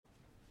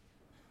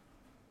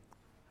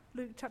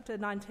Luke chapter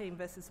 19,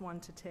 verses 1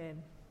 to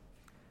 10.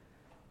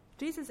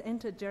 Jesus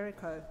entered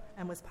Jericho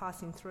and was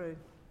passing through.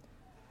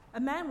 A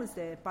man was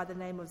there by the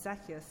name of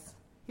Zacchaeus.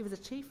 He was a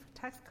chief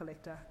tax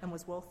collector and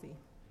was wealthy.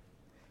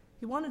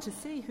 He wanted to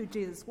see who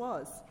Jesus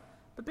was,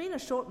 but being a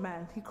short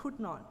man, he could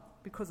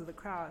not because of the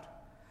crowd.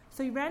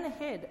 So he ran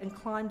ahead and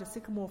climbed a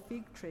sycamore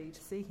fig tree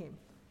to see him,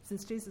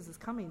 since Jesus was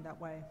coming that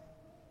way.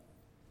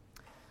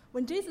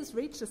 When Jesus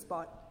reached the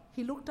spot,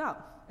 he looked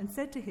up and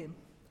said to him,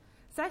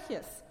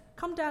 "Zacchaeus,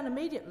 come down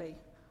immediately.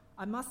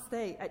 I must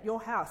stay at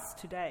your house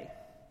today."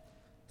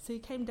 So he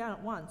came down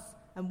at once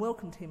and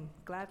welcomed him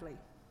gladly.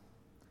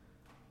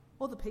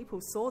 All the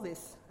people saw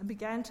this and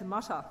began to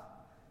mutter,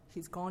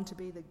 "He's gone to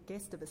be the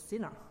guest of a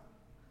sinner."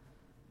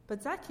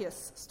 But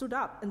Zacchaeus stood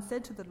up and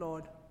said to the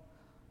Lord,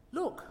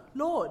 "Look,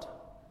 Lord,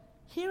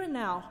 here and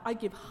now I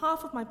give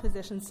half of my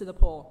possessions to the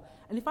poor,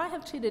 and if I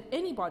have cheated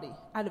anybody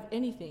out of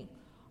anything,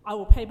 I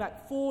will pay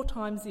back 4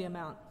 times the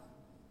amount."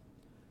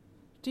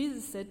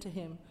 Jesus said to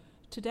him,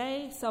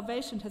 "Today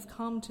salvation has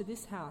come to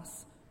this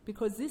house,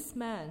 because this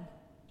man,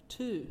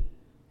 too,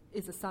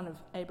 is a son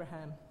of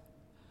Abraham.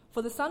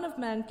 For the Son of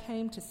Man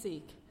came to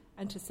seek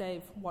and to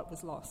save what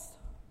was lost."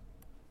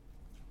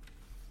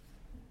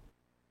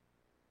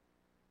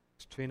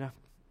 Trina.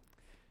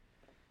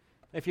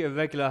 If you're a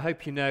regular, I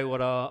hope you know what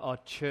our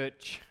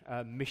church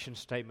mission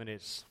statement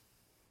is.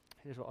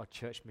 Here's what our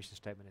church mission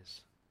statement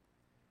is.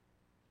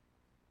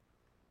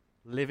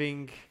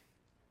 Living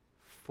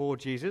for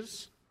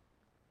Jesus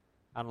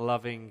and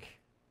loving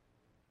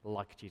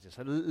like Jesus.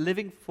 So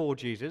living for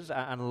Jesus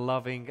and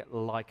loving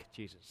like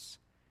Jesus.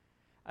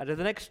 And in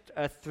the next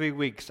 3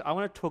 weeks, I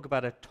want to talk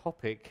about a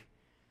topic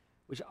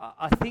which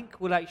I think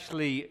will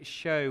actually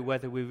show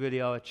whether we really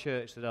are a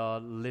church that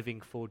are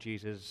living for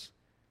Jesus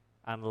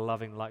and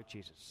loving like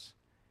Jesus.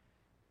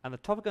 And the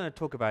topic I'm going to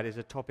talk about is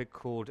a topic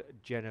called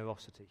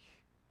generosity.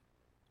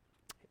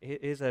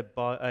 Here's a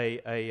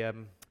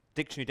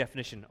dictionary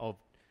definition of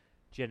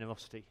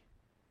generosity.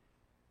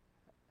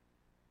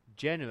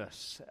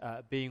 Generous,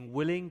 being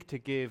willing to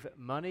give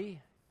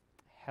money,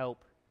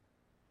 help,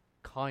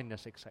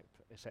 kindness,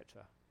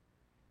 etc.,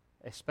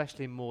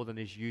 especially more than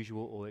is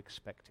usual or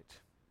expected.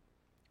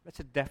 That's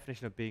a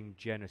definition of being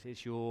generous.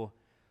 It's your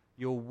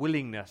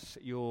willingness,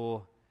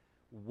 your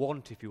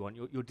want, if you want,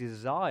 your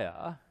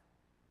desire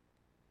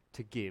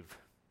to give.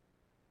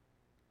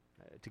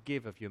 To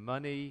give of your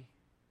money,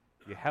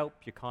 your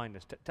help, your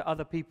kindness to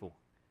other people.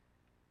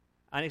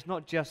 And it's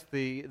not just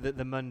the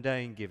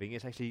mundane giving,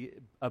 it's actually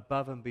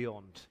above and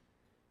beyond.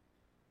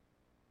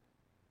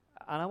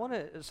 And I want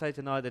to say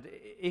tonight that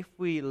if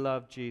we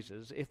love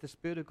Jesus, if the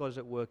Spirit of God is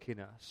at work in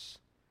us,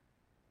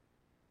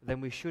 then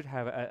we should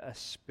have a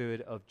spirit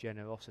of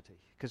generosity.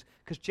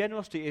 Because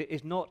generosity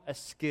is not a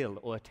skill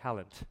or a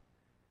talent.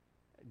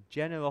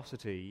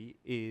 Generosity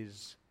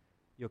is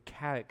your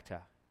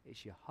character.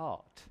 It's your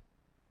heart.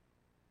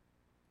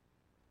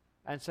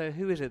 And so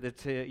who is it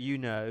that you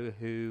know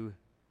who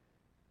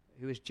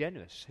is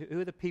generous? Who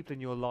are the people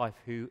in your life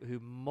who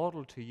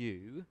model to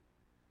you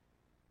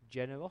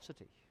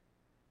generosity?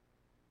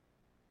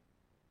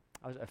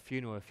 I was at a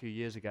funeral a few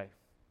years ago.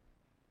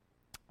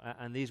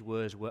 And these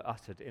words were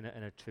uttered in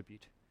a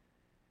tribute.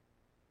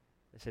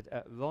 They said,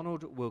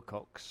 Ronald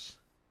Wilcox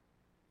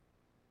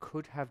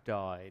could have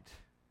died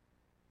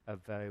a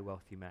very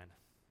wealthy man.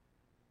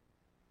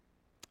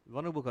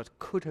 Ronald Wilcox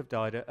could have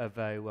died a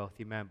very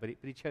wealthy man, but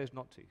he chose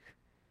not to.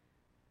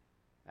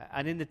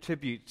 And in the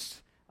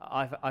tributes,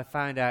 I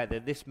found out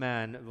that this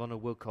man,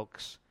 Ronald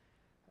Wilcox,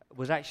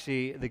 was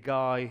actually the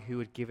guy who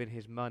had given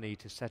his money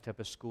to set up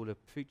a school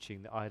of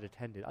preaching that I had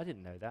attended. I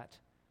didn't know that.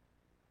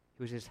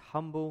 He was this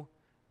humble,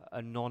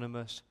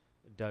 anonymous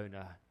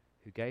donor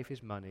who gave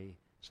his money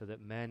so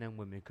that men and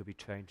women could be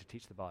trained to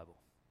teach the Bible.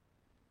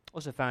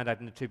 Also found out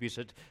in the tributes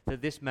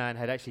that this man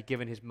had actually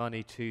given his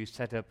money to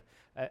set up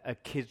a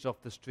Kids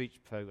Off the Streets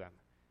program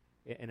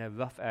in a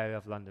rough area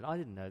of London. I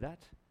didn't know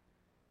that.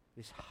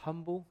 This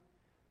humble,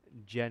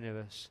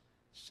 generous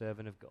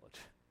servant of God.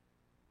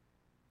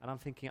 And I'm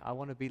thinking, I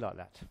want to be like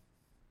that.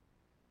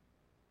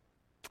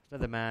 There's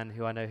another man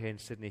who I know here in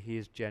Sydney, he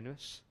is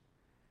generous.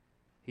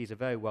 He's a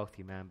very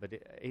wealthy man, but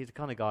he's the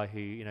kind of guy who,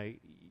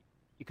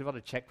 you could write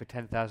a check for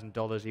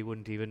 $10,000, he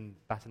wouldn't even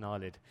bat an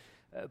eyelid.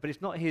 But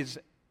it's not his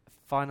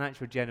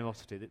financial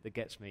generosity that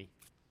gets me.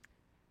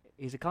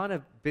 He's a kind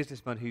of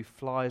businessman who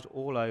flies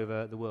all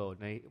over the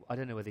world. Now, I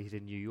don't know whether he's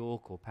in New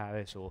York or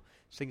Paris or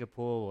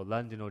Singapore or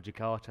London or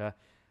Jakarta,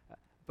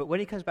 but when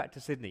he comes back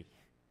to Sydney,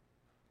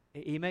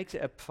 he makes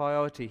it a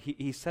priority.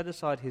 He set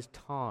aside his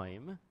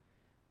time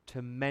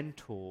to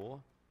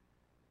mentor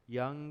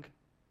young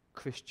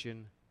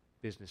Christian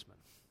businessmen.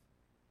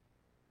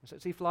 So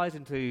he flies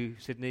into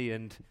Sydney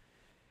and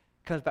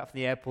comes back from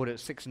the airport at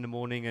 6 in the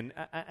morning and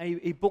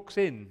he books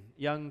in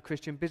young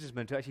Christian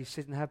businessmen to actually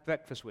sit and have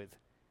breakfast with.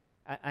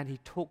 And he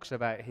talks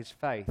about his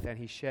faith and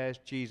he shares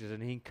Jesus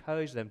and he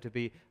encourages them to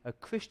be a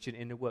Christian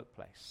in the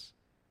workplace.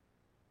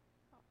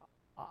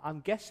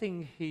 I'm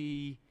guessing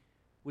he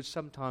would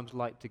sometimes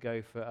like to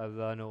go for a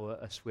run or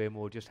a swim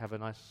or just have a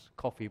nice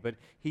coffee, but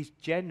he's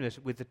generous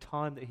with the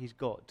time that he's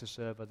got to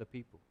serve other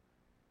people.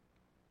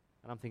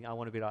 And I'm thinking, I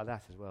want to be like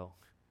that as well.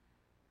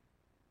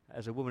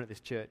 As a woman at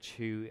this church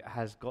who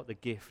has got the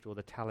gift or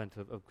the talent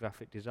of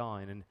graphic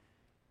design, and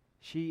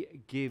she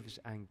gives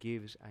and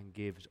gives and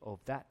gives of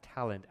that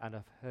talent and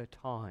of her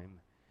time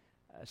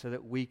so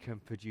that we can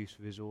produce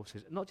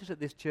resources. Not just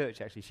at this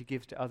church, actually. She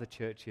gives to other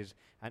churches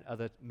and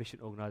other mission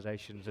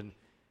organizations, and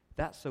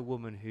that's a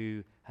woman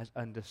who has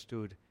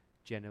understood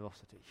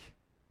generosity.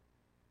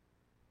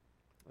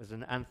 There's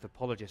an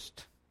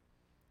anthropologist,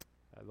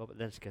 Robert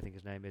Lenski, I think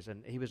his name is,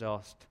 and he was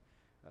asked,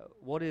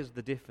 what is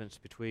the difference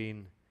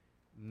between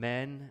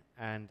men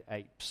and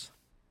apes?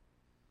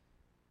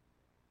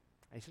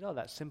 And he said, oh,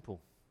 that's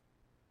simple.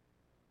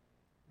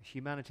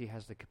 Humanity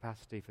has the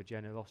capacity for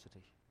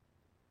generosity.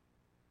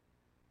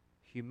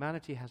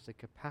 Humanity has the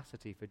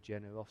capacity for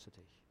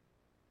generosity.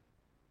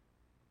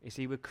 You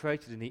see, we're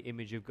created in the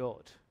image of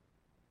God.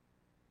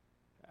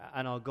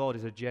 And our God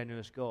is a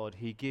generous God.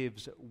 He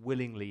gives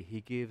willingly.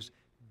 He gives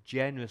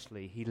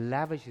generously. He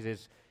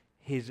lavishes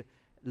his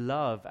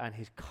love and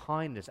his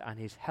kindness and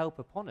his help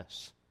upon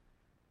us.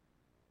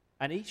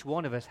 And each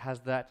one of us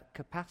has that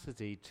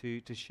capacity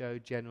to show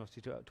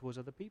generosity towards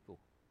other people.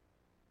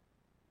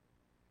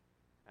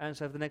 And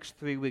so for the next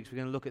 3 weeks, we're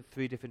going to look at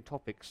 3 different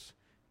topics: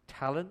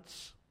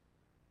 talents,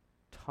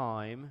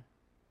 time,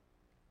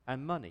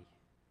 and money.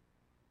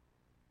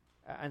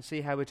 And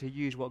see how we're to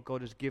use what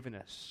God has given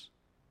us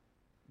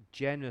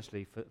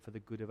generously for the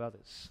good of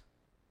others.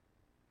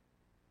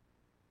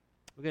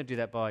 We're going to do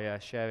that by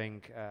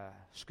sharing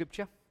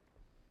scripture.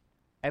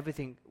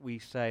 Everything we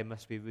say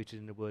must be rooted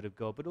in the Word of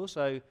God, but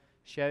also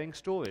sharing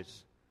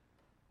stories.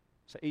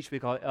 So each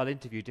week I'll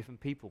interview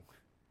different people.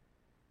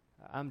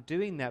 I'm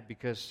doing that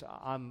because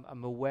I'm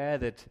aware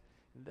that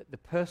the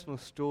personal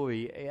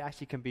story, it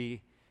actually can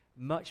be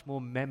much more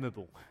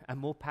memorable and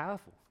more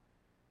powerful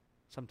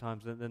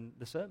sometimes than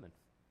the sermon.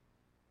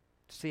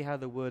 To see how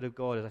the Word of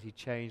God has actually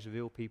changed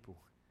real people.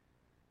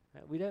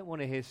 We don't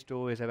want to hear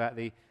stories about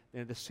the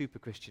super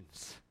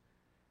Christians.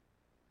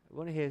 We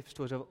want to hear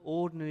stories of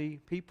ordinary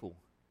people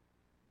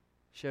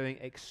showing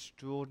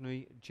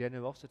extraordinary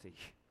generosity.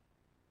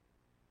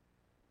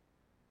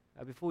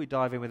 Before we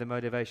dive in with the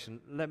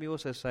motivation, let me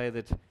also say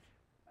that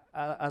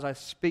as I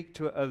speak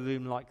to a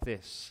room like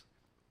this,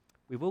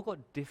 we've all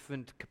got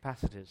different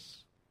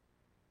capacities.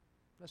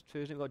 That's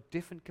true, isn't it? We've got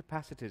different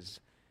capacities.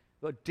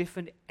 We've got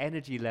different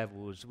energy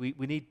levels. We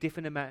need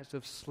different amounts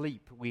of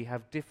sleep. We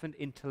have different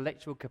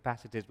intellectual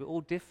capacities. We're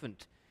all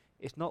different.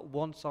 It's not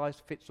one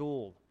size fits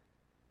all.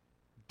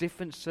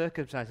 Different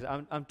circumstances.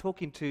 I'm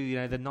talking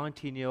to the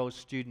 19-year-old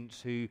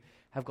students who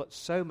have got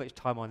so much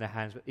time on their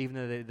hands, but even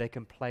though they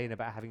complain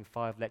about having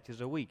 5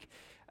 lectures a week.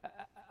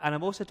 And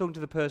I'm also talking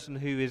to the person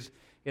who is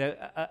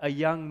a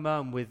young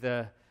mum with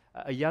a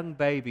young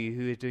baby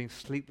who is doing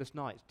sleepless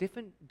nights.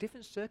 Different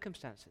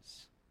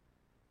circumstances.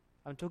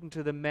 I'm talking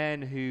to the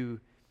men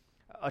who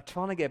are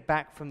trying to get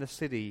back from the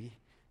city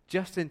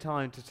just in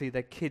time to see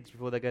their kids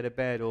before they go to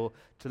bed, or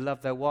to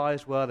love their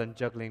wives well and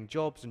juggling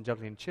jobs and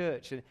juggling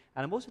church. And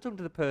I'm also talking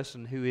to the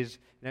person who is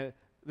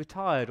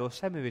retired or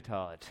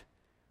semi-retired.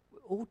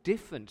 We're all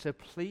different, so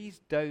please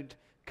don't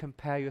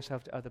compare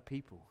yourself to other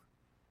people.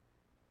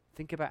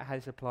 Think about how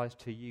this applies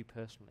to you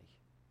personally.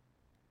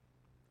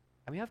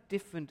 And we have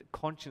different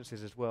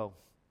consciences as well.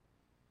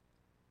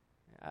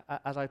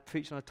 As I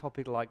preach on a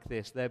topic like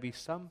this, there'll be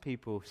some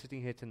people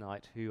sitting here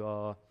tonight who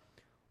are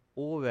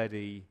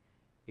already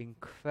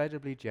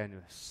incredibly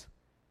generous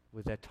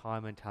with their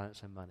time and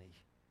talents and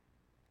money.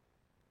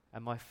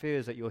 And my fear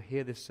is that you'll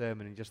hear this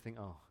sermon and just think,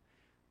 oh,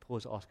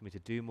 Paul's asking me to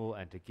do more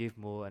and to give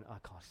more, and I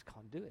just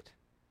can't do it.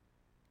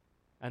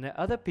 And there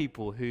are other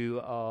people who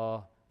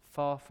are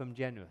far from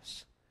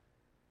generous.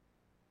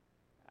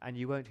 And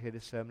you won't hear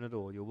this sermon at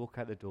all. You'll walk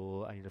out the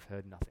door and you'll have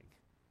heard nothing.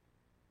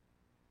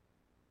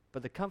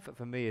 But the comfort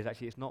for me is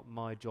actually it's not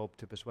my job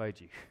to persuade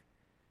you.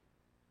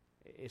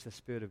 It's the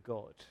Spirit of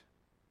God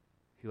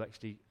who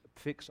actually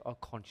pricks our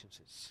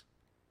consciences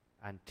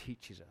and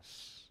teaches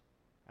us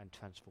and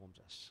transforms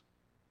us.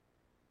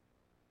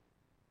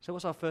 So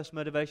what's our first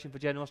motivation for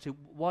generosity?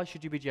 Why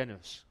should you be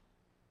generous?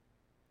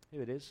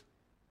 Here it is.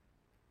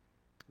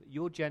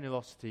 Your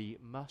generosity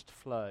must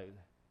flow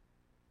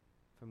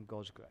from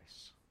God's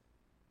grace.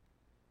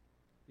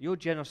 Your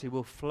generosity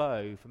will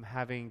flow from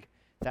having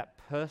that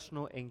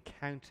personal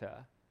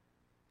encounter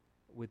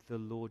with the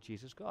Lord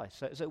Jesus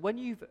Christ. So when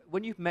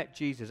you've met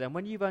Jesus and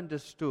when you've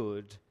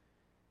understood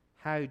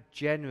how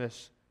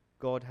generous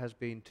God has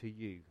been to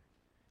you,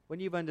 when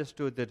you've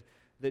understood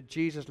that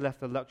Jesus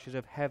left the luxuries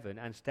of heaven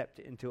and stepped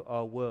into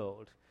our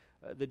world,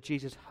 that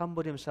Jesus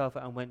humbled himself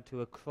and went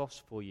to a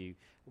cross for you,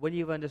 when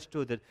you've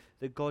understood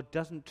that God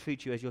doesn't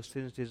treat you as your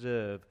sins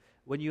deserve,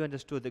 when you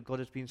understood that God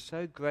has been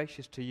so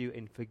gracious to you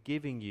in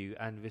forgiving you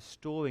and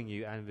restoring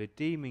you and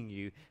redeeming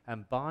you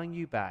and buying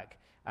you back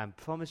and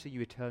promising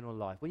you eternal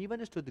life, when you've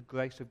understood the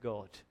grace of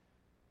God,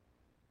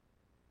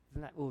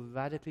 then that will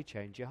radically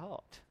change your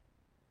heart.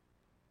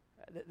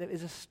 There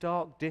is a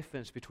stark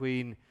difference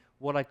between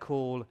what I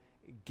call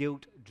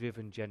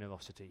guilt-driven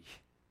generosity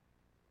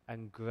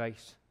and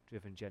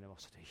grace-driven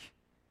generosity.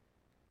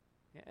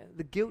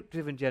 The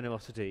guilt-driven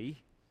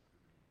generosity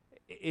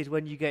is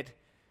when you get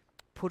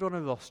put on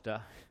a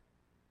roster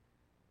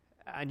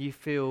and you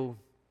feel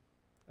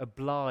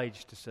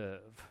obliged to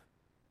serve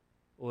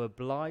or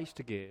obliged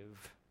to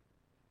give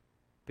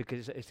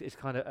because it's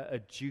kind of a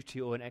duty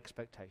or an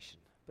expectation.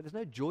 But there's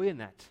no joy in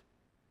that.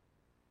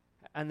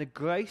 And the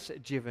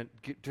grace-driven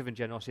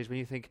generosity is when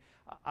you think,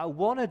 I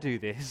want to do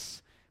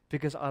this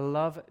because I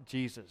love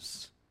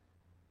Jesus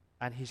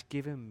and he's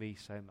given me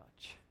so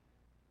much.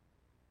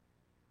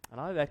 And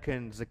I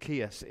reckon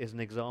Zacchaeus is an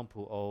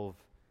example of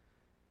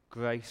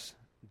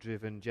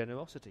grace-driven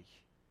generosity.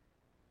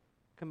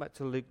 Come back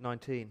to Luke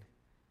 19.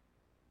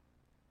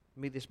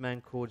 Meet this man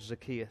called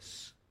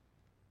Zacchaeus.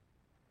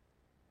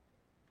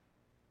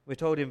 We're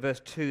told in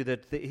verse 2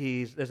 that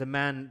there's a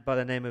man by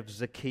the name of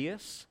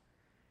Zacchaeus,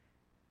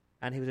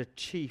 and he was a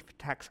chief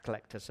tax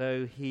collector.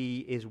 So he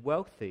is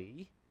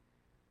wealthy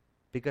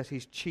because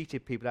he's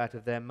cheated people out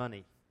of their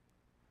money.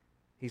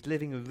 He's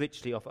living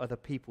richly off other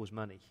people's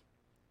money.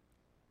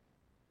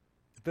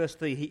 Verse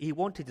 3, he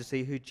wanted to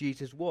see who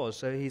Jesus was.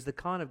 So he's the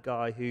kind of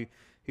guy who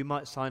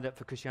might sign up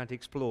for Christianity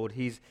Explored.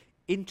 He's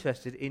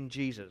interested in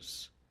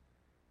Jesus.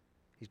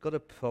 He's got a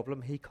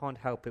problem. He can't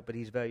help it, but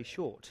he's very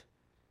short.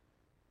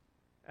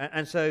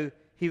 And so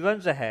he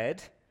runs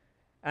ahead,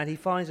 and he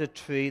finds a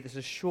tree that's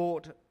a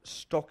short,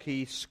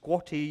 stocky,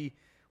 squatty,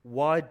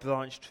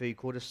 wide-branched tree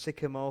called a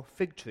sycamore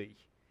fig tree.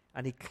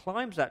 And he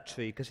climbs that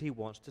tree because he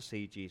wants to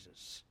see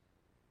Jesus.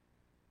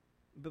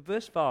 But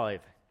verse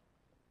 5,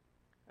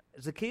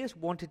 Zacchaeus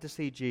wanted to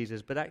see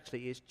Jesus, but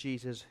actually it's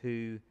Jesus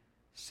who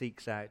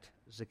seeks out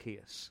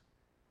Zacchaeus.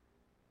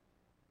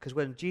 Because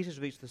when Jesus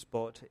reached the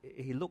spot,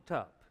 he looked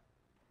up.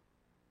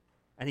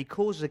 And he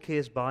calls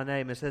Zacchaeus by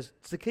name and says,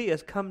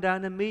 Zacchaeus, come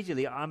down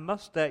immediately. I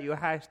must stay at your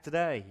house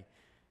today.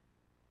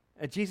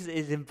 And Jesus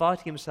is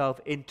inviting himself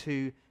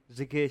into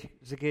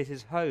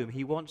Zacchaeus' home.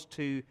 He wants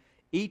to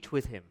eat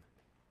with him.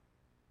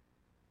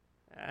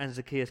 And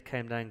Zacchaeus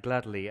came down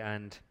gladly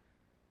and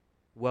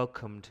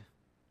welcomed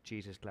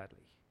Jesus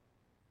gladly.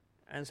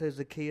 And so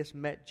Zacchaeus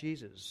met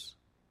Jesus.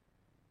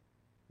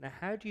 Now,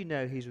 how do you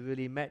know he's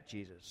really met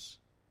Jesus?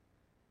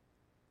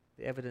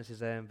 The evidence is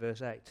there in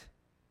verse 8.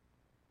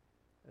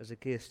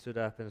 Zacchaeus stood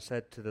up and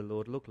said to the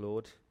Lord, Look,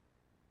 Lord,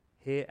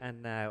 here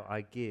and now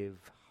I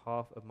give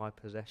half of my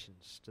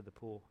possessions to the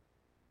poor.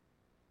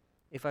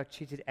 If I've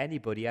cheated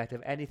anybody out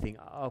of anything,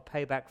 I'll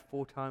pay back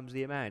 4 times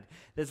the amount.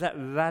 There's that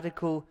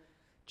radical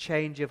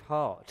change of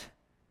heart.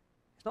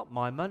 It's not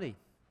my money.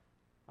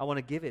 I want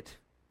to give it.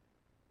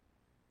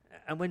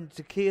 And when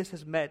Zacchaeus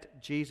has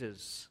met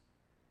Jesus,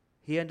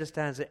 he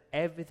understands that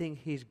everything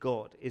he's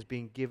got is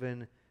being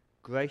given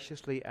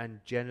graciously and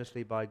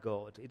generously by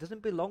God. It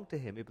doesn't belong to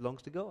him, it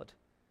belongs to God.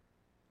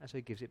 And so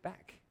he gives it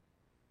back.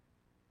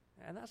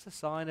 And that's a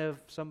sign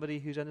of somebody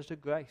who's understood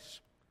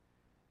grace.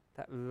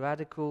 That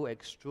radical,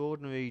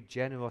 extraordinary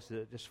generosity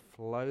that just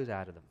flows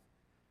out of them.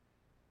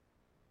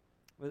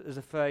 There's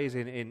a phrase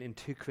in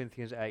 2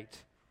 Corinthians 8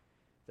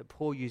 that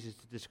Paul uses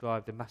to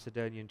describe the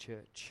Macedonian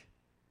church.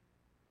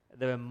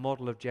 They're a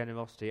model of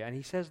generosity. And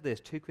he says this,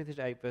 2 Corinthians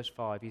 8 verse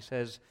 5, he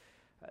says,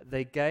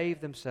 they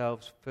gave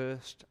themselves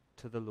first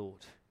to the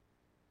Lord.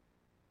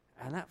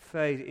 And that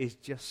phrase is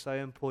just so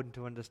important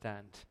to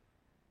understand.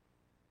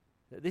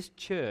 That this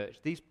church,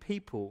 these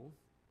people,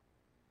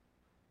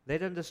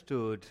 they'd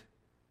understood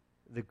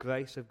the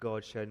grace of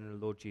God shown in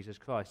the Lord Jesus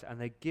Christ, and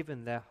they'd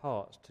given their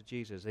hearts to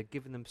Jesus. They'd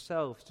given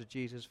themselves to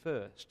Jesus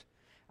first.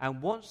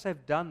 And once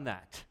they've done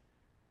that,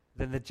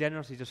 then the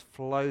generosity just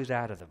flows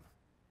out of them.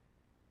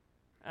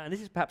 And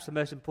this is perhaps the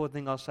most important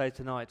thing I'll say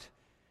tonight,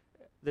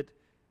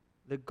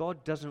 that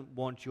God doesn't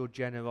want your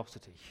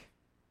generosity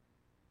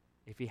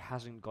if he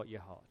hasn't got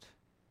your heart.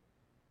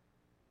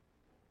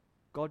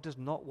 God does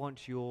not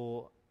want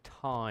your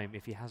time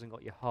if he hasn't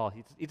got your heart.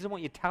 He doesn't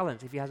want your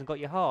talents if he hasn't got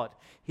your heart.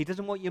 He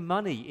doesn't want your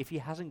money if he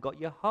hasn't got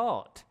your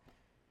heart.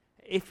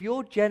 If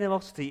your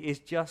generosity is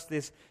just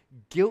this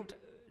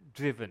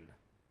guilt-driven,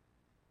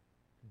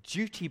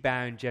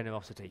 duty-bound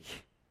generosity,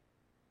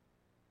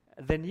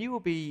 then you will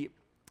be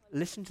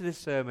listening to this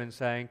sermon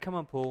saying, come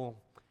on, Paul,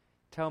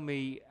 tell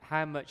me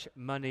how much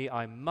money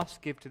I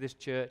must give to this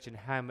church and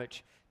how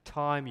much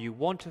time you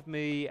want of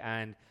me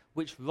and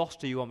which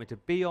roster you want me to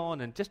be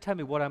on, and just tell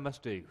me what I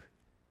must do.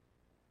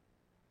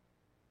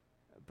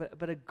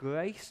 But a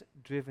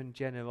grace-driven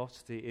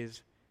generosity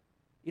is,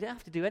 you don't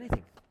have to do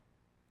anything.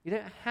 You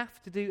don't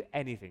have to do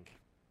anything.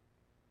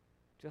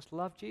 Just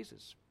love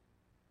Jesus.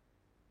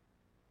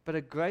 But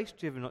a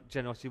grace-driven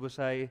generosity will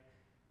say,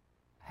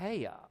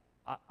 hey,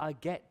 I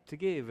get to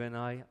give and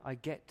I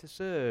get to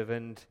serve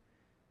and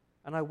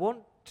I want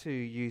to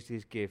use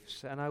these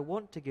gifts and I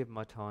want to give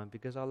my time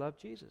because I love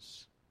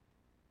Jesus.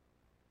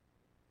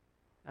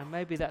 And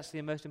maybe that's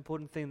the most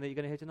important thing that you're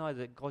going to hear tonight,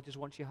 that God just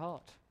wants your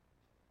heart.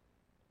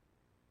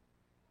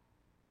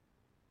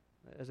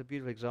 There's a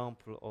beautiful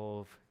example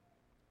of,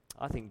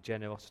 I think,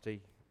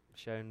 generosity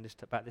shown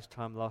about this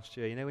time last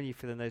year. You know when you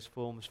fill in those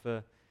forms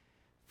for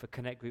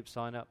Connect Group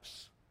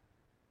sign-ups?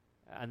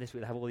 And this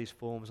week they have all these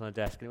forms on a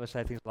desk, and it will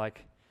say things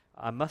like,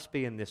 I must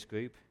be in this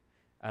group,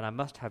 and I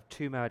must have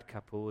 2 married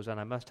couples, and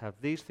I must have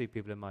these 3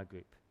 people in my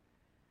group.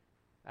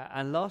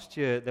 And last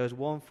year there was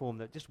one form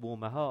that just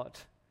warmed my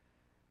heart.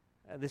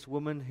 This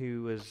woman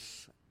who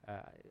was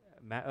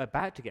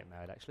about to get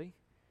married, actually,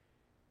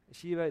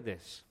 she wrote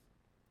this: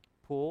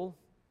 Paul,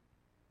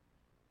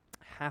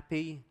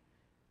 happy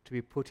to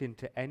be put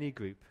into any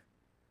group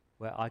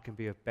where I can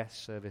be of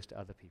best service to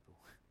other people.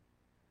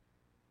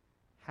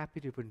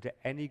 Happy to be put into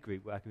any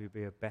group where I can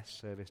be of best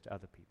service to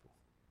other people.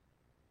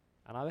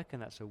 And I reckon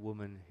that's a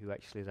woman who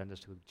actually has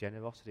understood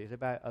generosity is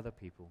about other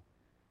people,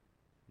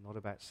 not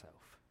about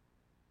self.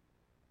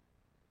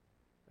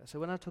 So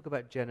when I talk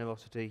about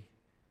generosity,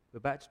 we're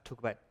about to talk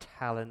about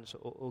talents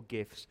or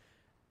gifts.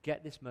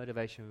 Get this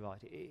motivation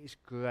right. It is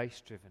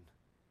grace-driven.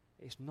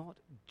 It's not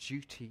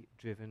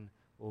duty-driven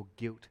or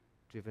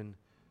guilt-driven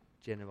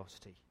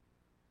generosity.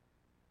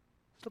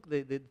 Let's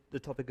look at the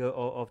topic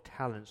of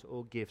talents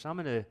or gifts. I'm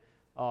going to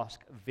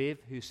ask Viv,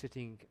 who's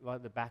sitting right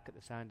at the back at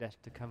the sound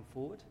desk, to come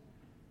forward.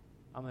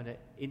 I'm going to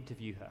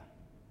interview her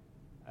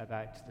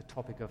about the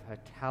topic of her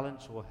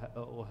talents or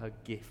her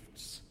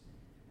gifts.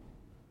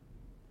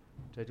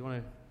 So do you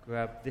want to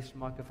grab this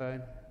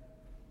microphone?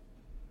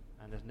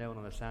 And there's no one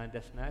on the sound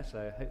desk now,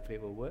 so hopefully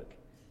it will work.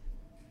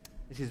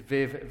 This is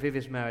Viv. Viv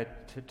is married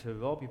to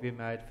Rob. You've been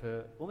married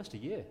for almost a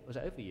year. Was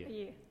it over a year? A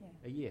year, yeah.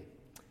 A year.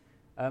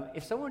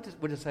 If someone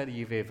were to say to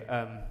you, Viv,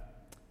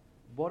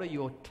 what are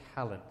your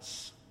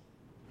talents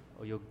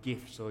or your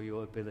gifts or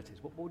your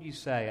abilities? What would you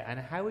say? And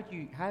how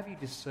have you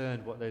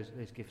discerned what those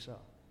gifts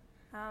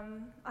are?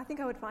 I think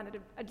I would find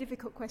it a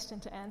difficult question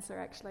to answer,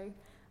 actually.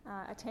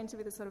 I tend to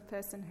be the sort of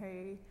person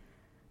who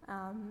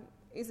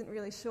isn't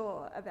really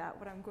sure about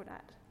what I'm good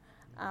at.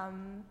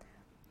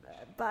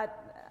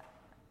 But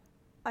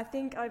I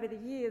think over the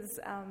years,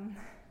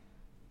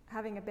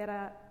 having a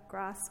better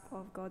grasp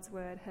of God's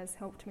word has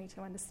helped me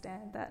to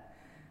understand that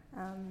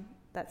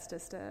that's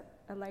just a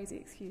lazy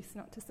excuse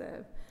not to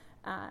serve,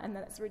 and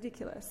that it's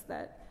ridiculous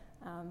that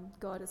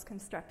God has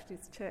constructed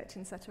his church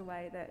in such a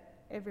way that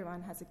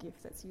everyone has a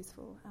gift that's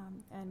useful,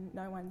 and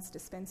no one's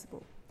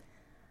dispensable.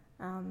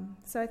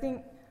 So I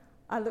think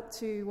I look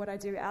to what I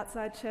do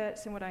outside church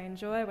and what I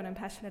enjoy, what I'm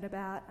passionate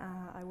about.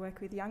 I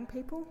work with young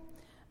people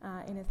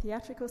in a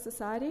theatrical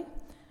society,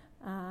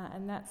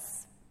 and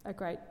that's a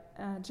great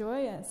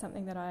joy and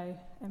something that I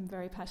am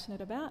very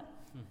passionate about.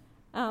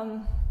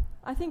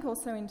 I think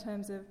also in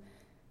terms of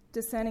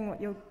discerning what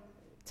your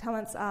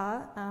talents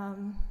are,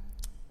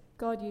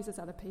 God uses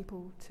other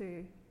people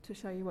to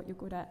show you what you're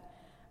good at.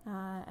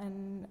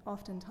 And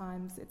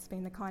oftentimes it's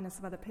been the kindness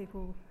of other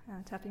people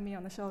tapping me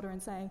on the shoulder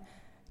and saying,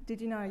 did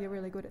you know you're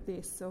really good at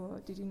this? Or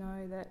did you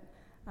know that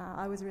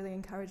I was really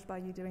encouraged by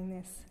you doing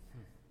this?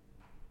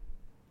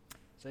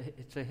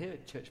 So here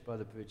at Church by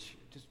the Bridge,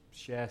 just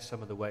share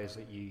some of the ways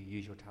that you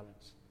use your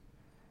talents.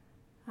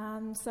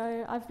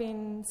 So I've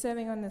been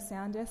serving on the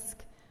sound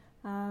desk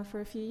for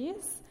a few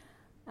years,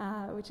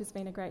 which has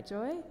been a great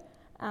joy.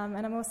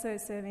 And I'm also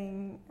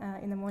serving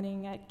in the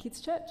morning at Kids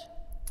Church,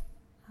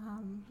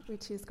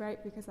 which is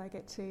great because I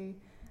get to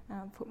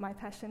put my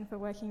passion for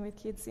working with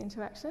kids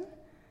into action.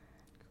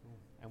 Cool.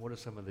 And what are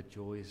some of the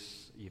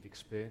joys you've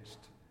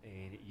experienced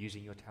in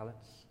using your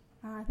talents?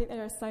 I think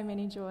there are so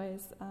many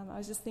joys. I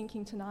was just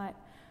thinking tonight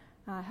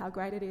how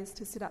great it is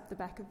to sit up the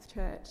back of the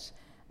church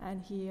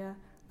and hear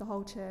the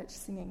whole church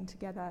singing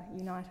together,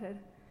 united.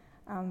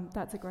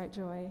 That's a great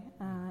joy.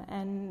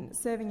 And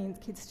serving in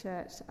Kids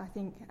Church, I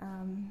think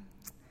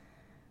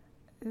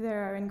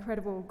there are an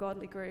incredible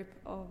godly group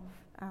of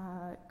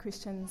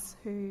Christians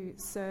who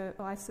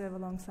I serve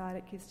alongside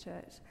at Kids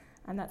Church,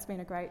 and that's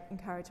been a great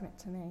encouragement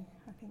to me,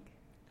 I think.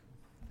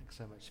 Thanks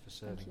so much for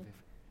serving, Viv.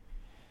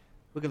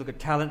 We're going to look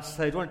at talents.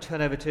 So do you want to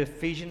turn over to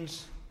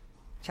Ephesians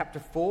chapter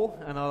 4,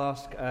 and I'll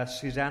ask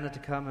Susanna to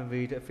come and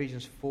read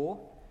Ephesians 4,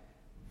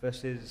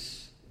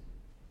 verses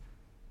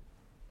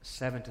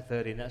 7 to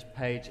 30, and that's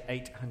page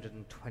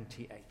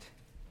 828.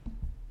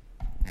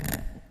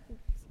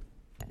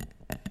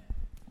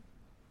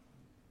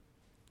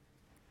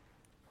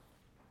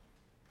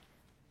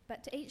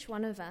 But to each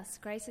one of us,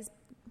 grace has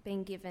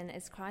been given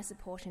as Christ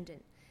apportioned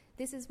it.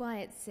 This is why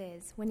it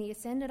says, when he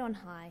ascended on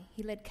high,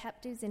 he led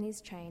captives in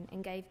his train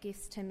and gave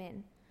gifts to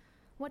men.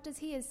 What does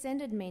he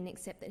ascended mean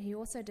except that he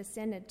also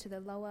descended to the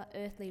lower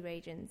earthly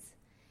regions?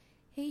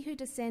 He who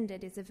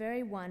descended is the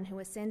very one who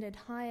ascended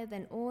higher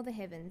than all the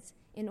heavens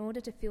in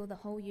order to fill the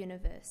whole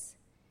universe.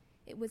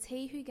 It was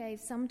he who gave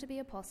some to be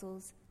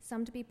apostles,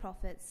 some to be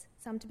prophets,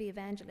 some to be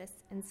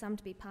evangelists, and some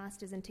to be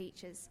pastors and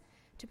teachers,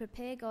 to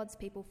prepare God's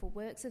people for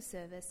works of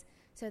service,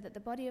 so that the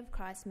body of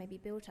Christ may be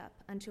built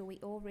up until we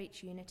all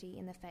reach unity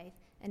in the faith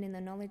and in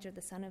the knowledge of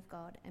the Son of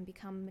God and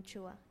become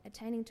mature,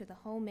 attaining to the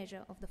whole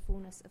measure of the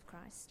fullness of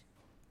Christ.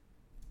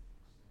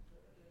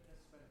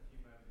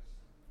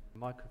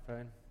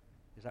 Microphone,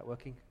 is that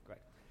working? Great.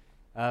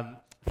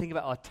 Think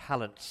about our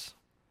talents.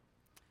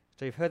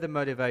 So you've heard the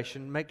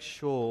motivation. Make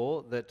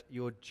sure that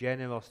your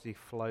generosity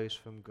flows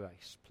from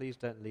grace. Please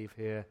don't leave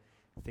here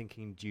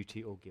thinking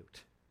duty or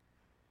guilt.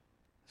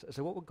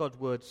 So what would God's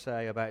word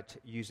say about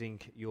using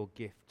your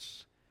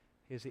gifts?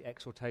 Here's the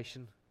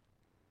exhortation.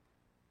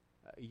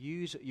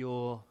 Use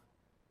your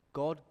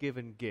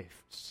God-given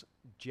gifts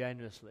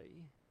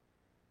generously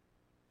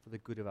for the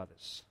good of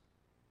others.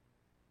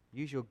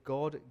 Use your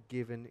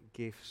God-given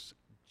gifts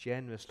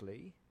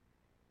generously,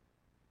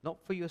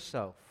 not for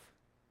yourself,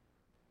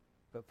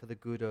 but for the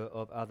good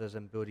of others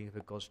and building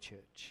of God's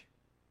church.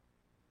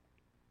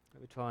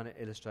 Let me try and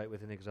illustrate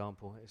with an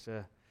example.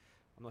 I'm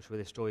not sure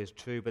whether this story is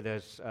true, but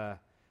there's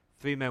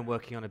 3 men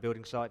working on a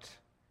building site,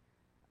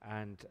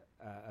 and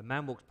a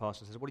man walks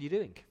past and says, "What are you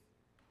doing?"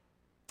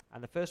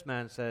 And the first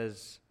man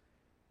says,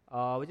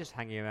 "Oh, we're just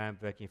hanging around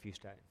breaking a few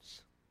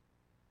stones."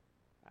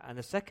 And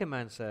the second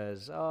man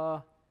says,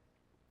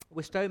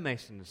 "We're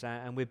stonemasons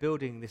and we're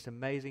building this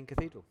amazing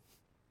cathedral."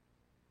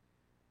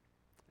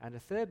 And the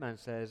third man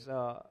says,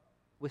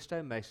 "We're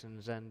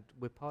stonemasons and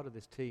we're part of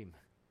this team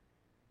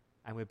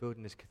and we're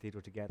building this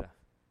cathedral together."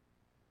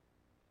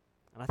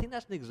 And I think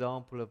that's an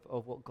example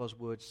of what God's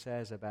word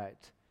says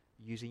about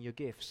using your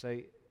gifts. So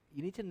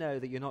you need to know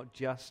that you're not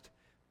just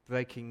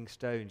breaking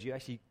stones.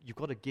 You've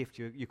got a gift.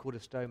 You're called a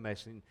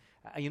stonemason.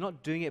 And you're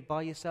not doing it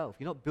by yourself.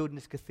 You're not building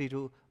this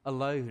cathedral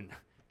alone.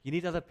 You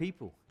need other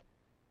people.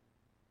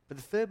 But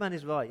the third man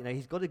is right.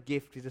 He's got a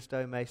gift. He's a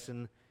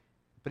stonemason.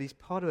 But he's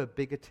part of a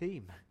bigger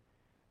team.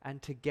 And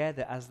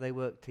together, as they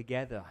work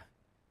together,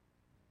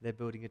 they're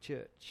building a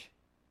church.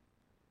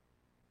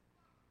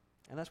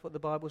 And that's what the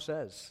Bible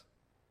says.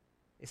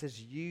 It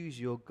says, use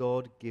your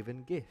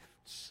God-given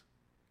gifts.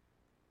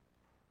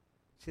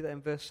 See that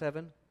in verse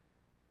 7?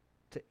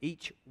 To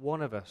each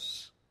one of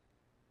us,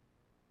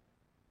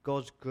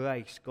 God's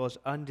grace, God's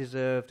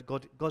undeserved,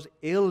 God's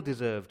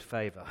ill-deserved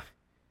favor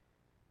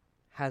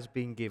has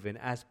been given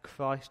as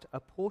Christ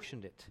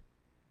apportioned it.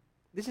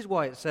 This is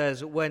why it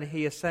says, when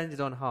he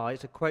ascended on high,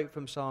 it's a quote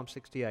from Psalm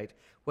 68,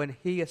 when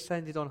he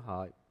ascended on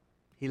high,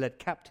 he led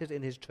captives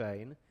in his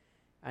train,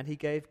 and he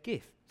gave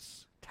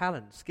gifts,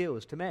 talents,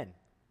 skills to men.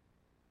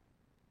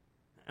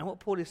 And what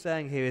Paul is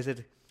saying here is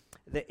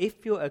that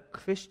if you're a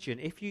Christian,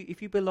 if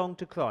you belong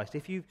to Christ,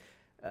 if you've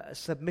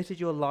submitted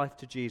your life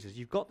to Jesus,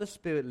 you've got the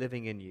Spirit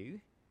living in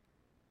you,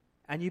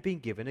 and you've been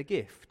given a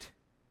gift.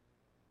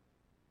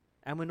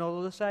 And we're not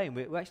all the same.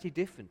 We're actually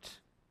different.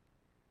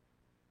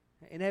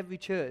 In every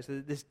church,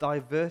 there's this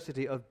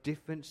diversity of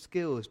different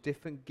skills,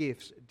 different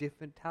gifts,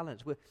 different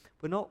talents.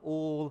 We're not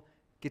all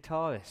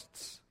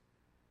guitarists.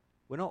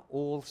 We're not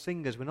all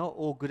singers. We're not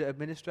all good at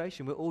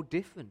administration. We're all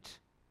different.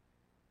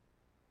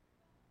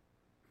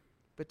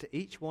 But to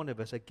each one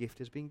of us, a gift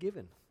has been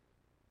given.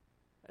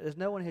 There's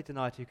no one here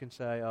tonight who can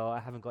say, "Oh, I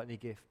haven't got any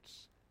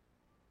gifts."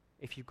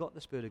 If you've got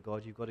the Spirit of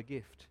God, you've got a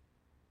gift.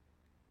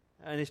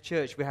 And in this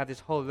church, we have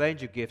this whole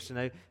range of gifts,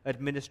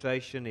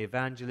 administration,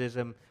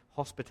 evangelism,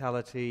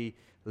 hospitality,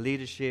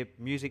 leadership,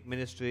 music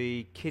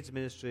ministry, kids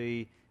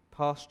ministry,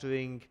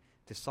 pastoring,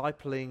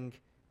 discipling,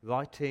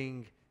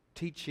 writing,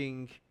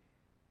 teaching.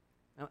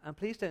 And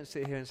please don't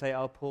sit here and say,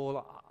 "Oh,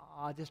 Paul,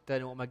 I just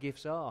don't know what my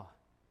gifts are."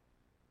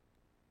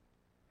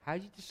 How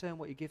do you discern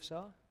what your gifts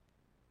are?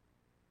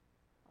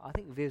 I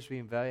think Viv's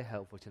been very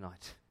helpful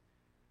tonight.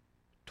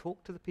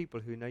 Talk to the people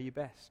who know you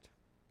best.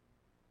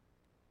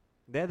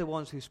 They're the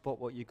ones who spot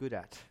what you're good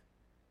at.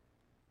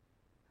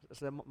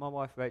 So my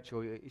wife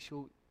Rachel,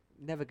 she'll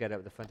never get up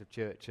at the front of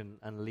church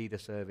and lead a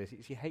service.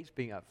 She hates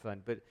being up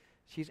front, but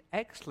she's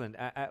excellent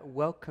at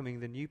welcoming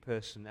the new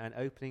person and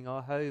opening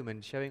our home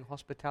and showing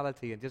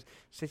hospitality and just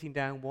sitting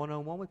down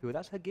one-on-one with people.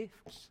 That's her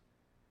gifts.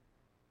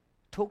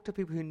 Talk to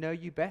people who know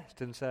you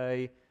best and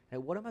say, "Hey,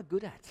 what am I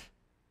good at?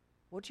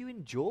 What do you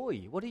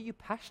enjoy? What are you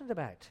passionate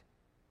about?"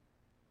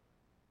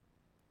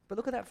 But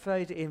look at that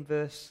phrase in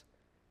verse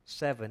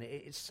 7.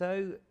 It's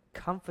so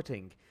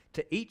comforting.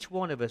 To each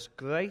one of us,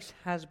 grace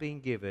has been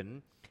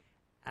given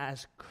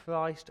as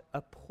Christ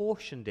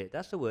apportioned it.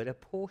 That's the word,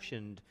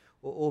 apportioned,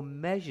 or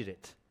measured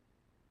it.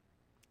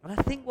 And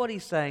I think what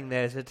he's saying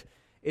there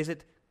is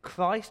that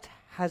Christ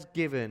has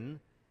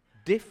given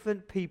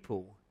different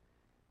people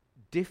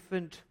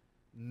different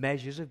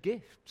measures of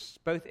gifts,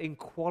 both in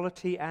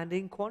quality and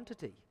in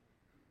quantity.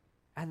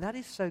 And that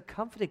is so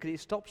comforting because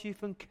it stops you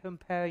from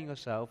comparing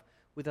yourself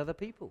with other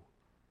people.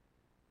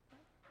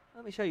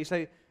 Let me show you.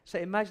 So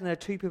imagine there are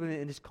 2 people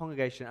in this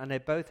congregation and they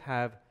both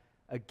have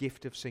a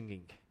gift of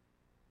singing.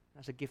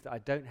 That's a gift that I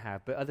don't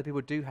have, but other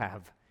people do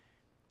have.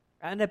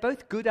 And they're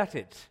both good at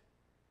it.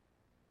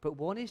 But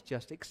one is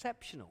just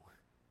exceptional.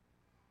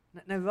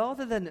 Now,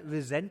 rather than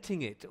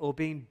resenting it or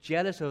being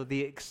jealous of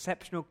the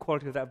exceptional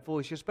quality of that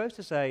voice, you're supposed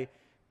to say,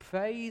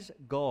 praise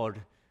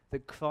God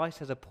that Christ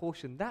has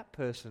apportioned that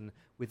person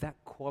with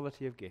that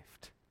quality of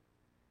gift.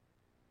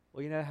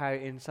 Well, you know how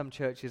in some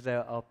churches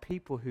there are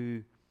people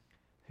who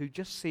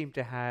just seem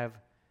to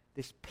have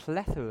this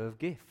plethora of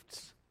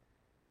gifts.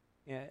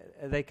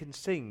 They can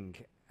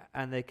sing,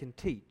 and they can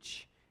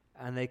teach,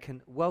 and they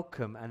can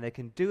welcome, and they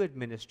can do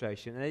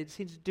administration, and they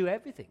seem to do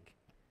everything.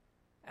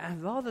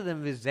 And rather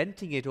than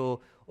resenting it or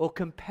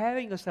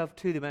comparing yourself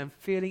to them and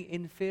feeling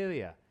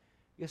inferior,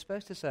 you're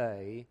supposed to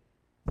say,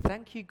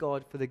 thank you,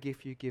 God, for the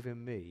gift you've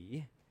given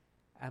me,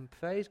 and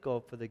praise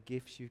God for the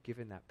gifts you've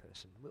given that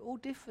person. We're all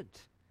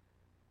different.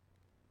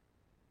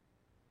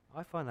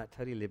 I find that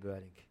totally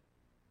liberating.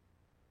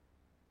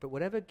 But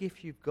whatever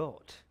gift you've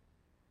got,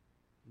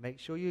 make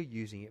sure you're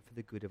using it for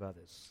the good of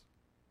others.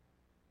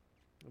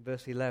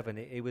 Verse 11,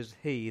 it was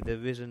he, the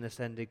risen,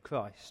 ascended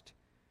Christ,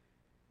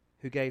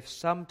 who gave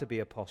some to be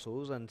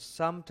apostles, and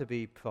some to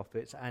be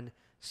prophets, and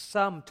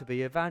some to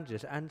be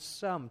evangelists, and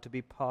some to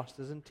be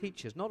pastors and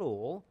teachers. Not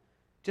all,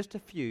 just a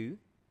few.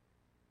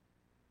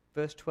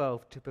 Verse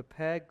 12, to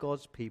prepare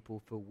God's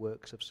people for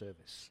works of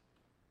service.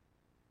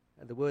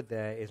 And the word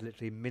there is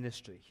literally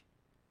ministry.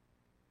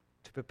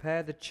 To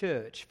prepare the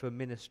church for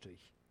ministry.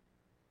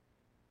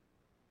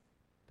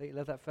 Don't you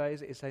love that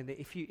phrase? It's saying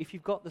that if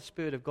you've got the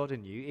Spirit of God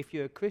in you, if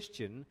you're a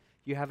Christian,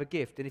 you have a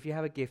gift. And if you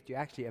have a gift, you're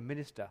actually a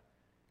minister.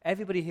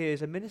 Everybody here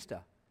is a minister.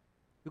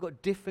 We've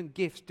got different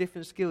gifts,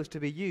 different skills to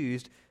be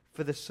used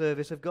for the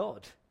service of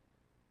God.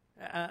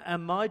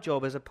 And my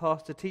job as a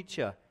pastor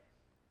teacher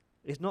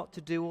is not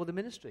to do all the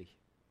ministry.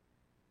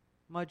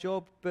 My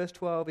job, verse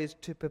 12, is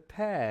to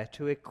prepare,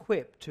 to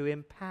equip, to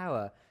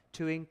empower,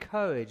 to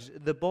encourage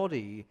the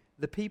body,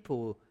 the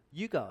people,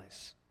 you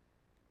guys,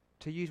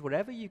 to use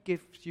whatever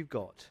gifts you've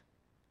got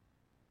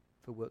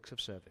for works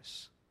of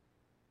service.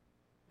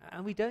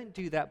 And we don't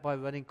do that by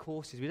running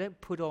courses. We don't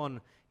put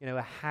on,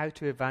 a how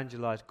to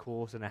evangelize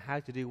course and a how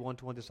to do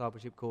one-to-one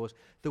discipleship course.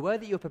 The way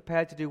that you're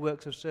prepared to do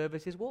works of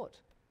service is what?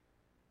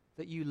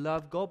 That you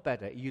love God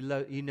better. You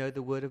know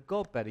the Word of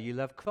God better. You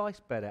love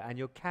Christ better. And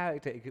your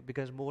character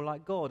becomes more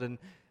like God. And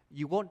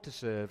you want to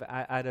serve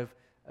out of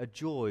a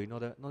joy,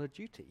 not a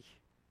duty.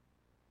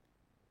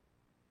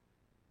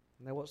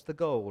 Now, what's the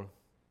goal?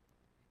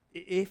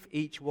 If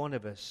each one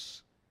of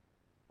us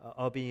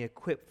are being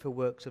equipped for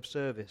works of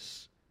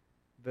service,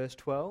 verse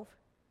 12,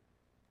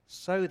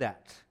 so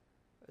that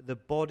the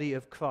body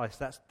of Christ,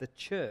 that's the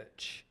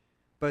church,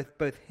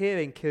 both here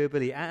in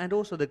Kirribilli and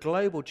also the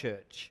global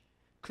church,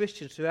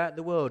 Christians throughout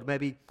the world, may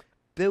be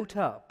built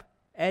up,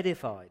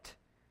 edified.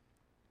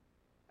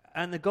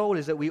 And the goal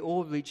is that we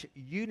all reach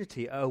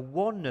unity, a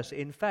oneness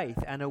in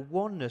faith and a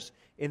oneness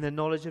in the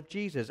knowledge of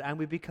Jesus, and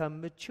we become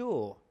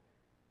mature.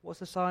 What's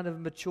the sign of a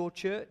mature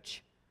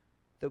church?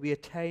 That we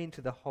attain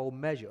to the whole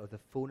measure of the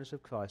fullness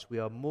of Christ. We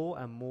are more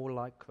and more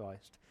like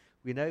Christ.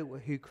 We know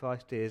who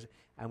Christ is,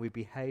 and we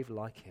behave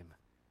like him.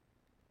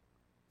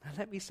 Now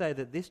let me say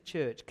that this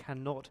church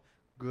cannot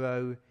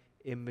grow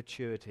in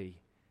maturity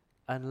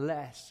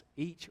unless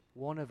each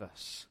one of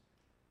us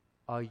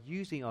are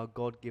using our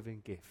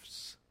God-given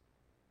gifts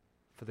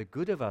for the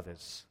good of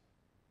others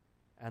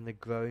and the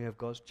growing of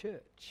God's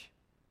church.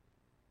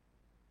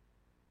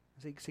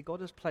 See,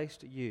 God has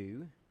placed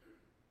you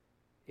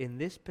in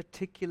this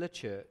particular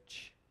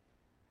church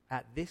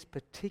at this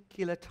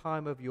particular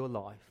time of your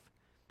life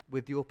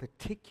with your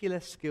particular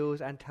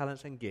skills and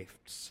talents and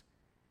gifts,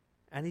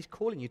 and he's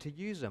calling you to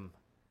use them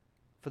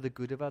for the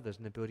good of others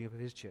and the building up of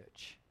his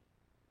church.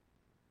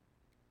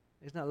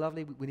 Isn't that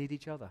lovely? We need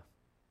each other.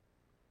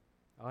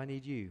 I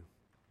need you.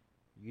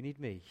 You need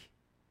me.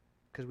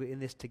 Because we're in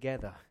this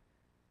together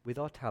with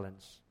our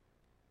talents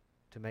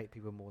to make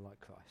people more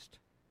like Christ.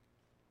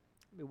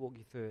 Let me walk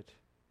you through it.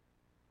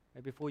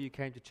 And before you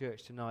came to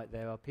church tonight,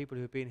 there are people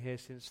who have been here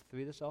since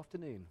 3 this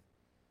afternoon,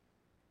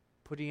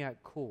 putting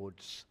out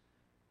chords,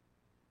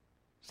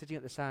 sitting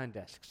at the sound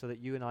desk so that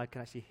you and I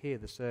can actually hear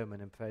the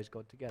sermon and praise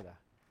God together.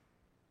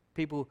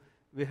 People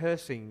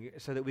rehearsing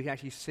so that we can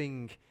actually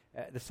sing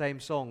the same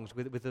songs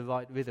with the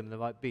right rhythm, the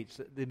right beats.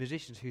 The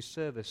musicians who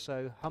serve us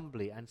so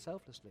humbly and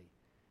selflessly.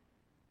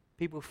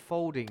 People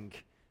folding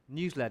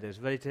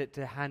newsletters ready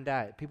to hand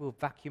out. People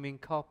vacuuming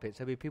carpets.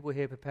 There'll be people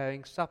here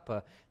preparing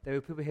supper. There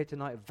will be people here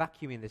tonight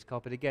vacuuming this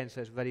carpet again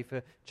so it's ready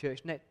for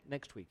church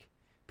next week.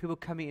 People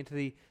coming into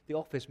the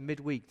office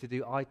midweek to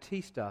do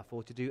IT stuff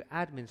or to do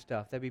admin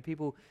stuff. There'll be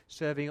people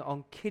serving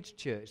on kids'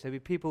 church. There'll be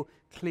people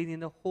cleaning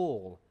the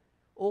hall.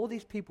 All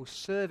these people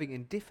serving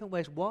in different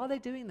ways. Why are they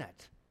doing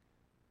that?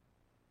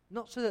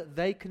 Not so that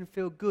they can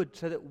feel good,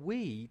 so that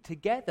we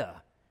together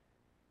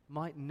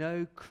might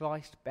know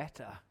Christ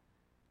better.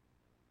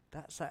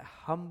 That's that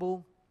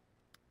humble,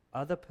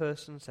 other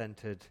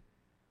person-centered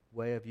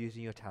way of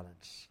using your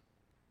talents.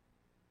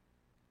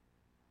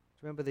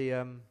 Remember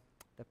the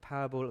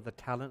parable of the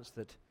talents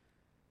that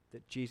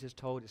Jesus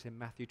told? It's in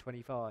Matthew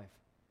 25.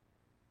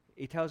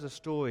 He tells a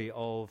story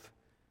of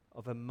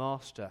a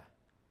master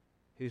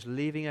who's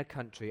leaving a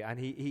country, and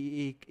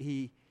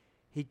he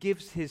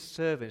gives his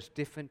servants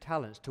different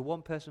talents. To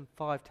one person,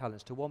 5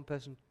 talents. To one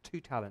person,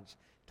 2 talents.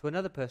 To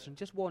another person,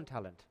 just 1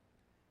 talent.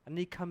 And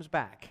he comes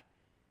back,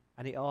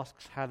 and he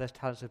asks how those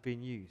talents have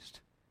been used.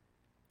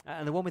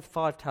 And the one with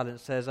 5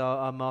 talents says,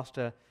 our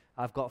master,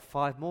 I've got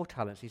 5 more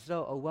talents. He says,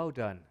 oh, well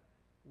done.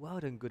 Well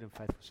done, good and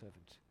faithful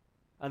servant.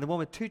 And the one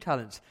with 2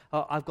 talents,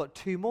 I've got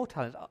 2 more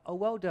talents. Oh,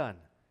 well done.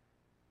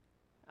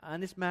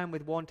 And this man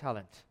with 1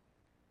 talent,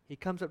 he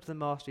comes up to the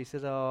master, he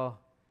says,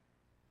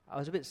 I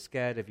was a bit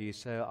scared of you,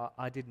 so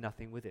I did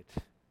nothing with it.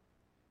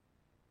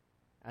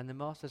 And the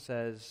master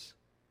says,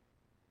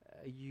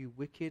 you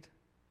wicked,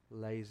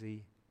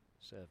 lazy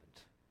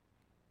servant.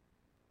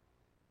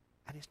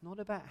 And it's not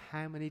about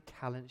how many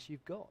talents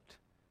you've got.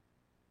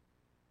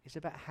 It's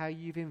about how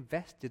you've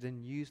invested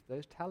and used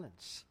those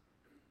talents.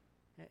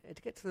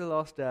 To get to the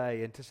last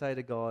day and to say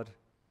to God,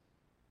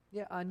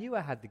 yeah, I knew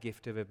I had the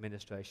gift of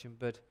administration,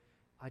 but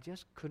I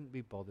just couldn't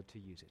be bothered to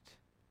use it.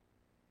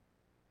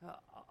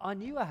 I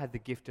knew I had the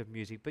gift of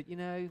music, but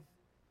I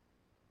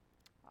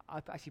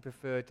actually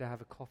preferred to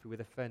have a coffee with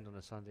a friend on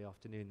a Sunday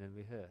afternoon than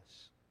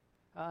rehearse.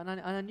 And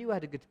I knew I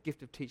had a good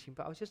gift of teaching,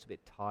 but I was just a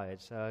bit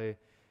tired, so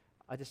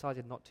I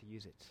decided not to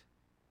use it.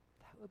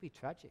 That would be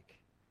tragic.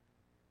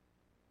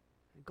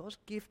 God's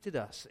gifted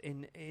us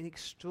in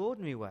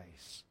extraordinary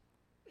ways.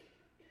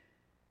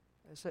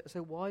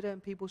 So why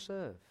don't people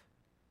serve?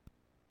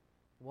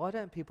 Why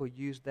don't people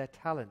use their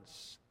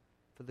talents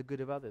for the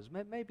good of others?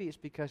 Maybe it's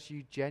because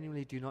you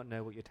genuinely do not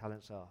know what your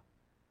talents are.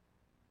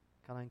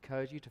 Can I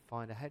encourage you to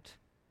find out?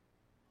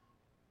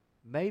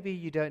 Maybe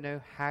you don't know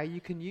how you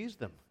can use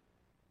them.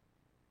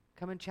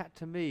 Come and chat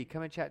to me.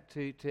 Come and chat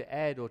to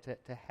Ed or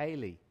to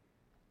Haley.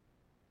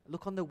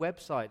 Look on the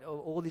website,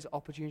 all these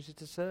opportunities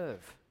to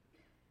serve.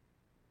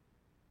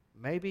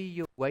 Maybe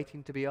you're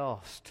waiting to be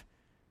asked.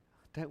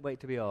 Don't wait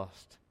to be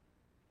asked.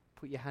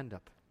 Put your hand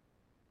up.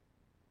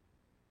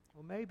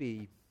 Or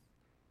maybe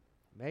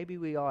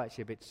we are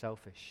actually a bit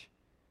selfish.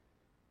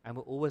 And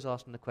we're always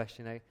asking the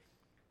question,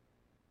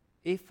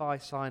 if I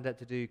signed up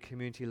to do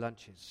community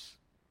lunches,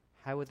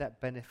 how would that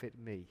benefit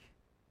me?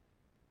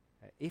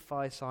 If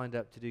I signed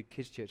up to do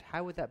kids' church,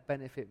 how would that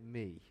benefit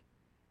me?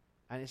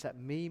 And it's that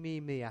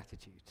me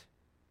attitude.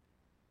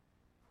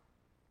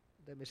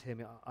 Don't mishear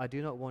me. I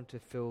do not want to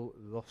fill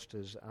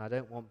rosters, and I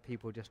don't want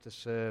people just to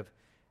serve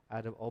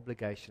out of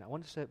obligation. I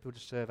want people to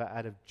serve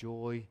out of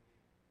joy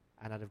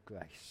and out of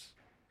grace.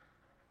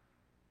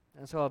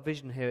 And so our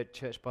vision here at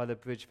Church by the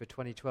Bridge for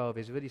 2012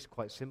 is really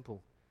quite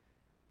simple.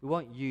 We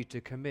want you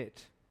to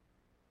commit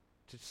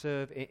to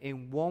serve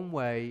in one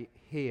way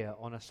here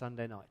on a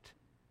Sunday night.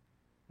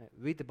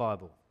 Read the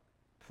Bible,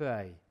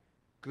 pray,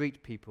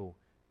 greet people,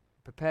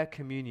 prepare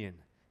communion,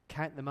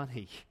 count the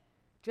money.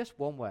 Just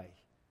one way.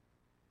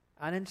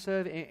 And then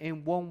serve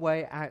in one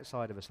way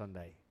outside of a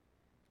Sunday.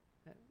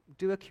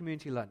 Do a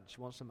community lunch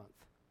once a month.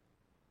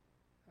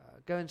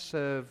 Go and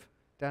serve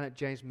down at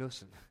James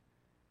Milson.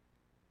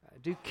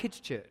 Do kids'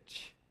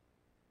 church.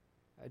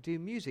 Do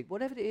music.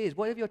 Whatever it is,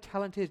 whatever your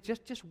talent is,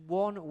 just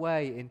one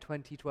way in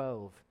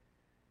 2012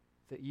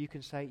 that you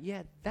can say,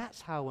 yeah,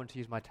 that's how I want to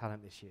use my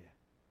talent this year.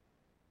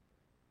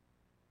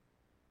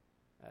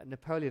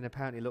 Napoleon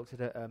apparently looked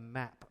at a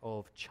map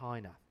of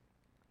China.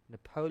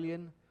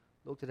 Napoleon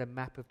looked at a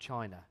map of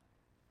China,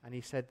 and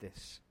he said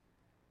this: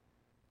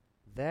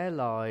 there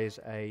lies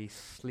a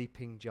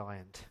sleeping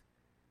giant,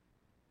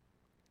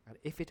 and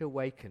if it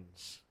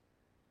awakens,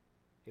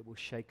 it will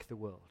shake the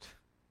world.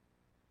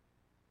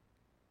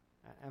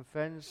 And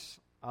friends,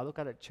 I look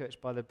at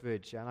Church by the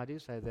Bridge, and I do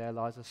say there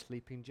lies a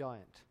sleeping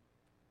giant,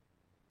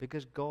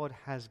 because God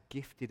has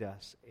gifted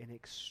us in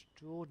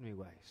extraordinary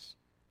ways.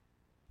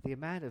 The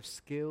amount of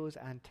skills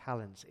and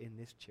talents in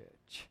this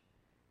church.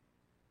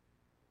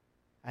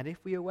 And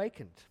if we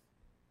awakened,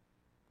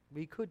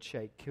 we could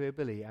shake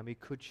Kirribilli, and we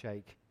could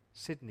shake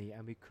Sydney,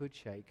 and we could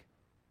shake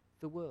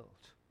the world.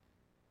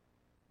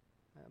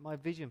 My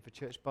vision for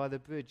Church by the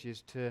Bridge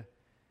is to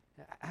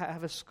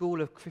have a school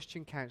of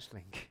Christian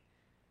counselling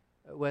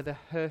where the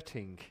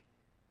hurting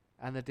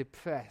and the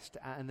depressed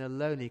and the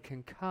lonely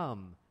can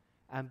come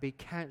and be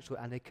counselled,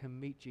 and they can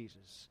meet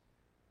Jesus.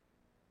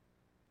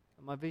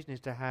 And my vision is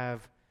to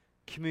have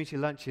community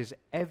lunches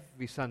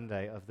every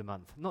Sunday of the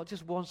month, not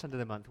just one Sunday of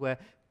the month, where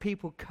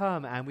people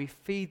come and we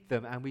feed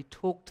them and we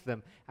talk to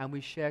them and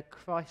we share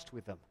Christ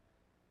with them.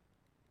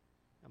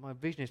 And my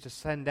vision is to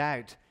send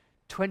out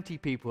 20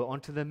 people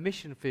onto the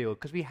mission field,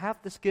 because we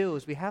have the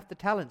skills, we have the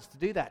talents to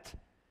do that.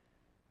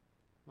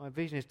 My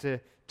vision is to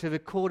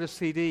record a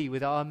CD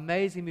with our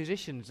amazing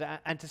musicians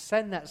and to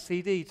send that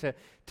CD to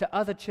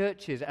other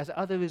churches as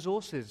other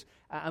resources,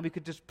 and we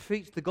could just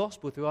preach the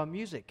gospel through our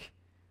music.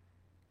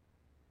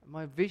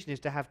 My vision is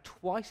to have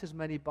twice as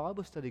many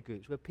Bible study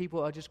groups where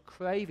people are just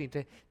craving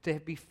to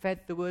be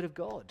fed the Word of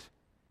God.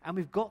 And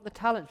we've got the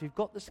talents, we've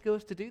got the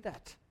skills to do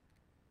that.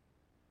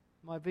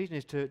 My vision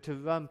is to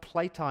run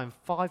playtime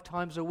 5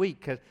 times a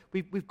week, because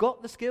we've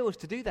got the skills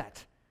to do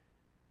that,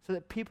 so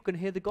that people can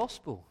hear the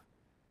gospel.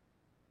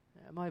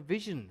 My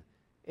vision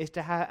is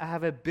to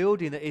have a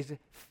building that is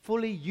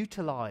fully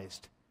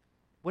utilized.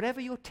 Whatever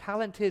your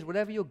talent is,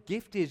 whatever your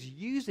gift is,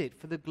 use it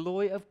for the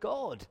glory of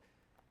God.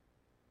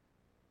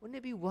 Wouldn't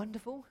it be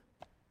wonderful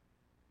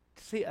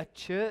to see a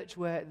church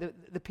where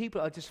the people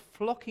are just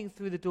flocking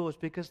through the doors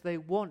because they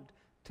want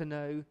to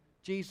know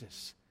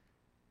Jesus?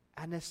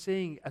 And they're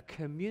seeing a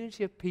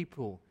community of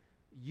people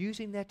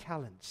using their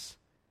talents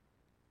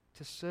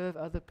to serve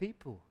other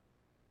people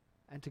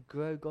and to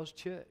grow God's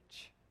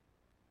church.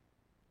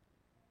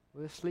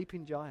 We're a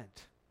sleeping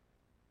giant.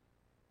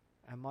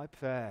 And my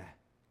prayer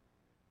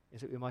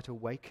is that we might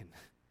awaken.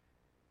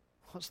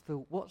 What's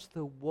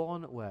the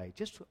one way,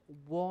 just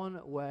one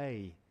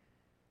way,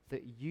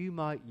 that you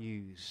might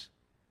use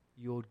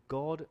your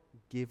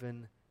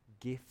God-given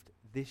gift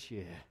this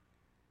year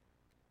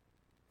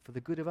for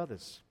the good of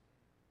others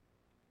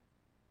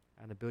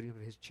and the building of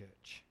his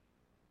church?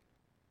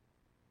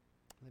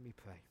 Let me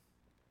pray.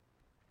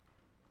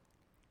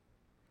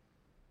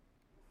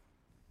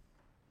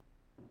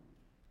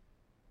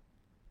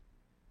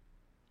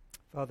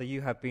 Father,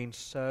 you have been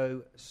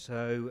so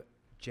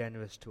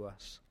generous to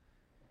us.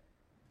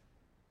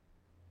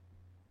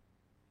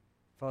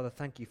 Father,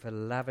 thank you for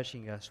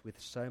lavishing us with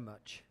so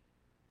much.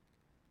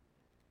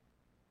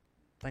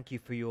 Thank you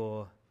for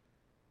your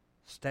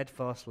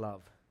steadfast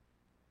love,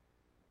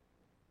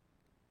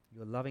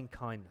 your loving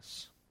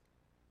kindness.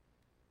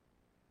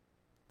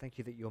 Thank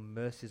you that your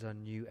mercies are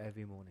new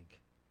every morning.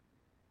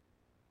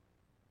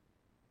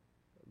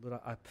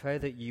 Lord, I pray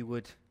that you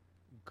would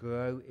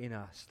grow in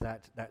us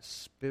that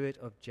spirit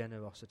of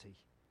generosity.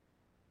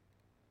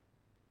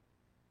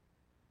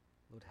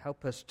 Lord,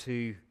 help us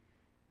to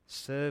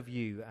serve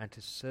you and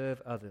to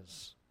serve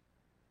others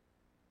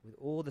with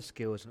all the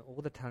skills and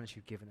all the talents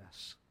you've given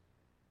us.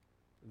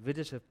 Rid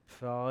us of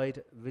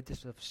pride, rid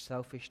us of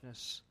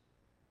selfishness.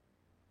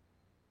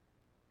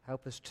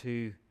 Help us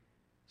to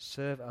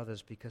serve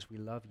others because we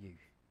love you.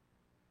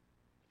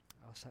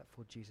 I'll ask that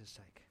for Jesus'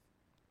 sake.